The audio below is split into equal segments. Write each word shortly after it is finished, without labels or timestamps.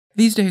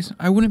These days,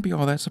 I wouldn't be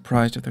all that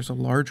surprised if there's a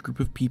large group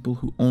of people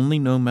who only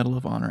know Medal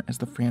of Honor as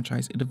the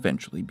franchise it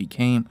eventually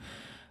became.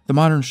 The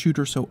modern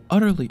shooter so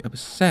utterly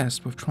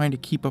obsessed with trying to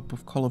keep up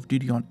with Call of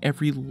Duty on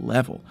every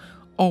level,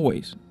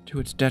 always to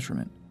its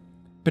detriment.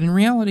 But in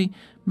reality,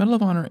 Medal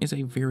of Honor is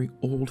a very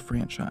old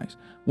franchise,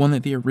 one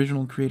that the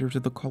original creators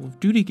of the Call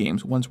of Duty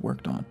games once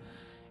worked on.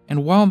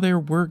 And while there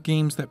were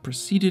games that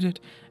preceded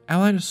it,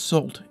 Allied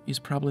Assault is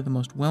probably the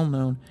most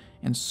well-known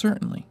and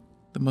certainly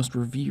the most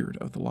revered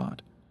of the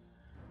lot.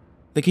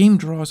 The game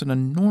draws an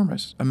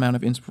enormous amount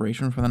of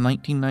inspiration from the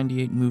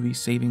 1998 movie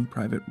Saving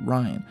Private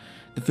Ryan.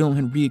 The film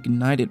had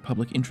reignited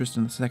public interest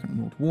in the Second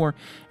World War,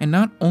 and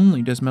not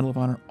only does Medal of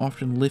Honor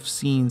often lift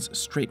scenes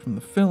straight from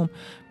the film,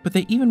 but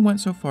they even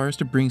went so far as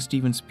to bring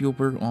Steven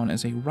Spielberg on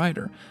as a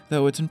writer,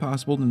 though it's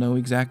impossible to know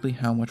exactly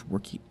how much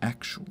work he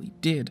actually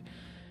did.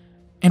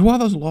 And while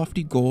those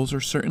lofty goals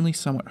are certainly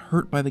somewhat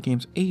hurt by the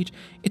game's age,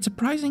 it's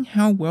surprising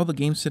how well the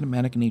game's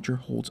cinematic nature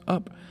holds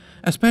up,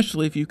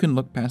 especially if you can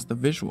look past the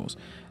visuals.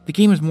 The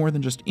game is more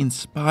than just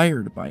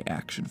inspired by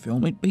action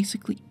film, it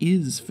basically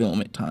is film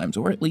at times,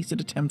 or at least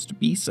it attempts to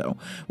be so,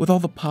 with all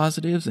the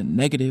positives and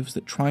negatives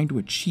that trying to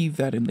achieve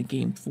that in the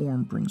game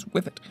form brings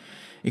with it.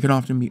 It can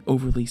often be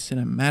overly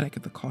cinematic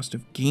at the cost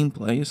of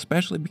gameplay,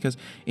 especially because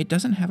it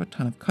doesn't have a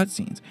ton of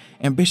cutscenes,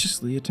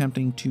 ambitiously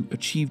attempting to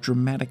achieve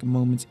dramatic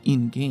moments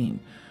in-game.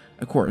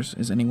 Of course,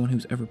 as anyone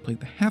who's ever played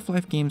the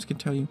Half-Life games can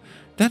tell you,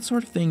 that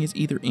sort of thing is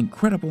either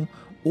incredible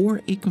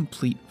or a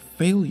complete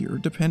failure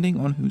depending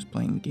on who's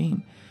playing the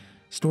game.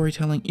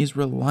 Storytelling is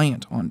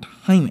reliant on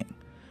timing,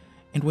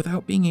 and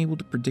without being able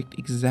to predict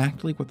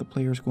exactly what the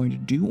player is going to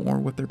do or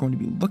what they're going to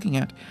be looking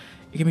at,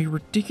 it can be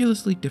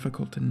ridiculously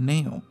difficult to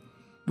nail,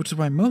 which is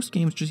why most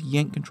games just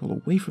yank control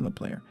away from the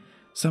player,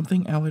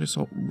 something Allied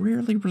Assault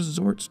rarely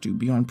resorts to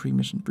beyond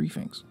pre-mission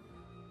briefings.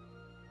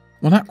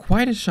 While not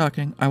quite as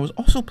shocking, I was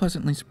also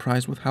pleasantly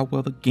surprised with how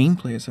well the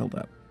gameplay is held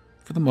up,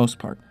 for the most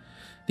part.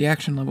 The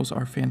action levels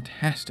are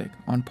fantastic,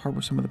 on par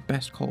with some of the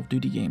best Call of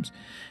Duty games,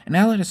 and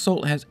Allied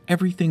Assault has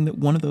everything that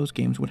one of those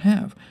games would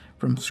have,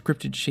 from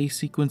scripted chase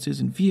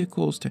sequences in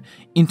vehicles, to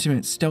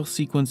intimate stealth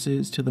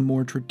sequences, to the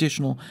more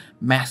traditional,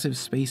 massive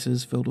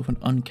spaces filled with an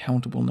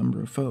uncountable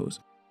number of foes.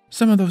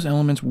 Some of those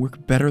elements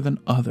work better than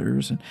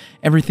others, and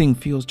everything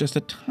feels just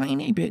a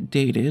tiny bit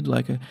dated,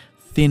 like a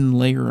thin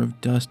layer of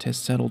dust has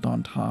settled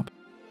on top.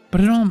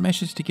 But it all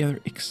meshes together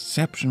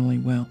exceptionally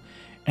well,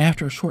 and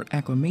after a short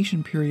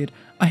acclimation period,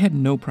 I had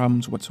no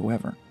problems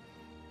whatsoever.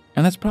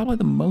 And that's probably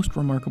the most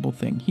remarkable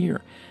thing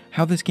here,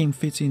 how this game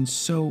fits in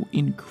so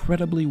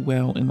incredibly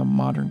well in the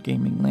modern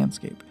gaming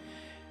landscape.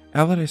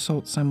 Allied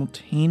Assault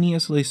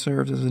simultaneously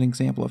serves as an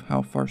example of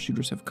how far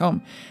shooters have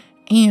come,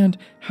 and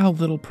how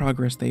little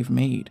progress they've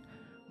made.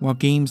 While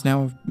games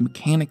now have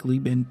mechanically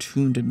been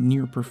tuned to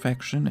near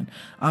perfection and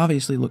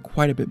obviously look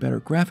quite a bit better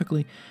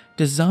graphically,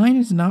 design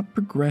has not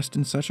progressed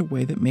in such a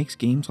way that makes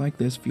games like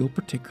this feel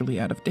particularly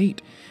out of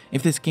date.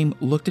 If this game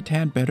looked a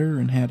tad better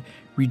and had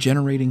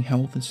regenerating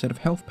health instead of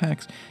health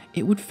packs,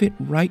 it would fit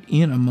right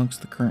in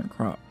amongst the current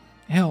crop.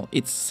 Hell,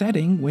 its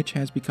setting, which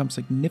has become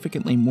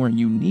significantly more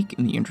unique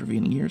in the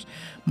intervening years,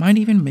 might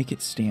even make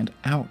it stand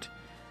out.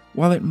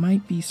 While it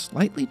might be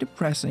slightly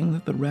depressing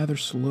that the rather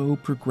slow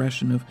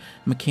progression of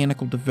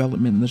mechanical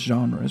development in the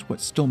genre is what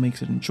still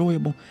makes it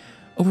enjoyable,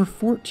 over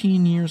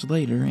 14 years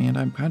later, and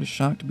I'm kind of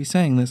shocked to be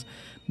saying this,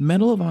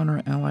 Medal of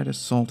Honor Allied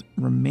Assault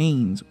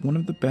remains one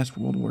of the best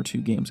World War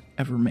II games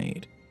ever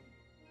made.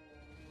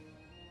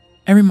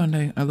 Every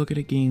Monday, I look at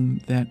a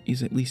game that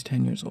is at least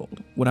 10 years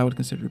old, what I would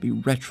consider to be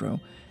retro,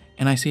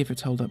 and I see if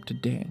it's held up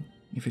today,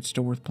 if it's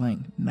still worth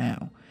playing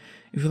now.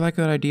 If you like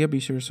that idea, be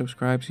sure to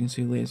subscribe so you can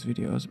see the latest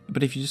videos.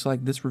 But if you just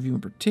like this review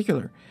in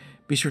particular,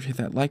 be sure to hit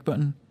that like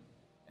button,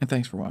 and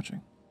thanks for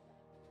watching.